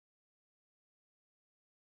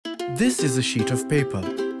This is a sheet of paper.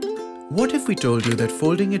 What if we told you that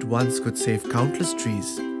folding it once could save countless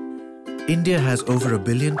trees? India has over 1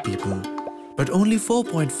 billion people, but only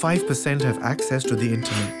 4.5% have access to the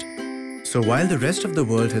internet. So while the rest of the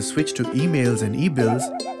world has switched to emails and e-bills,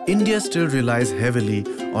 India still relies heavily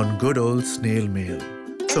on good old snail mail.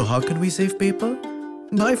 So how can we save paper?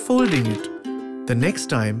 By folding it. The next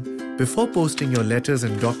time, before posting your letters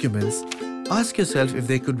and documents, ask yourself if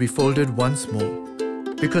they could be folded once more.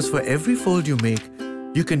 Because for every fold you make,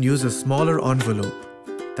 you can use a smaller envelope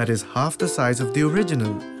that is half the size of the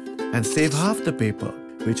original and save half the paper,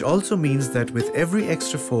 which also means that with every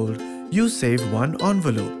extra fold, you save one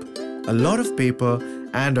envelope, a lot of paper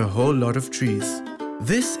and a whole lot of trees.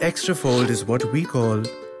 This extra fold is what we call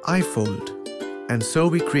iFOLD. And so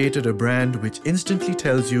we created a brand which instantly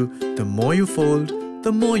tells you the more you fold,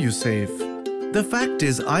 the more you save. The fact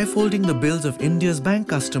is, iFolding the bills of India's bank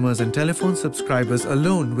customers and telephone subscribers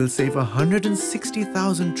alone will save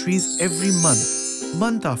 160,000 trees every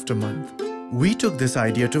month after month. We took this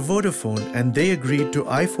idea to Vodafone and they agreed to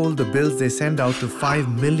iFold the bills they send out to 5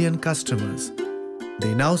 million customers.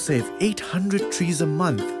 They now save 800 trees a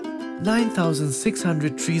month,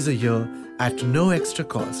 9,600 trees a year at no extra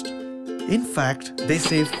cost. In fact, they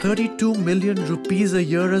save 32 million rupees a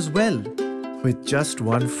year as well, with just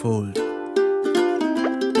one fold.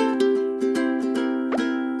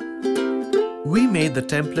 We made the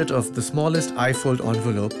template of the smallest iFold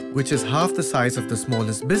envelope, which is half the size of the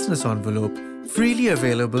smallest business envelope, freely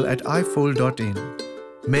available at iFOLD.in.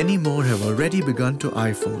 Many more have already begun to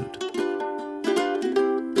iFold.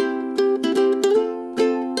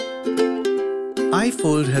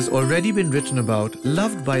 iFOLD has already been written about,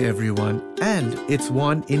 loved by everyone, and it's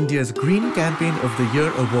won India's Green Campaign of the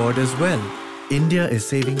Year award as well. India is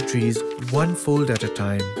saving trees one fold at a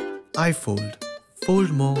time. iFOLD.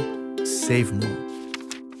 Fold more, save more.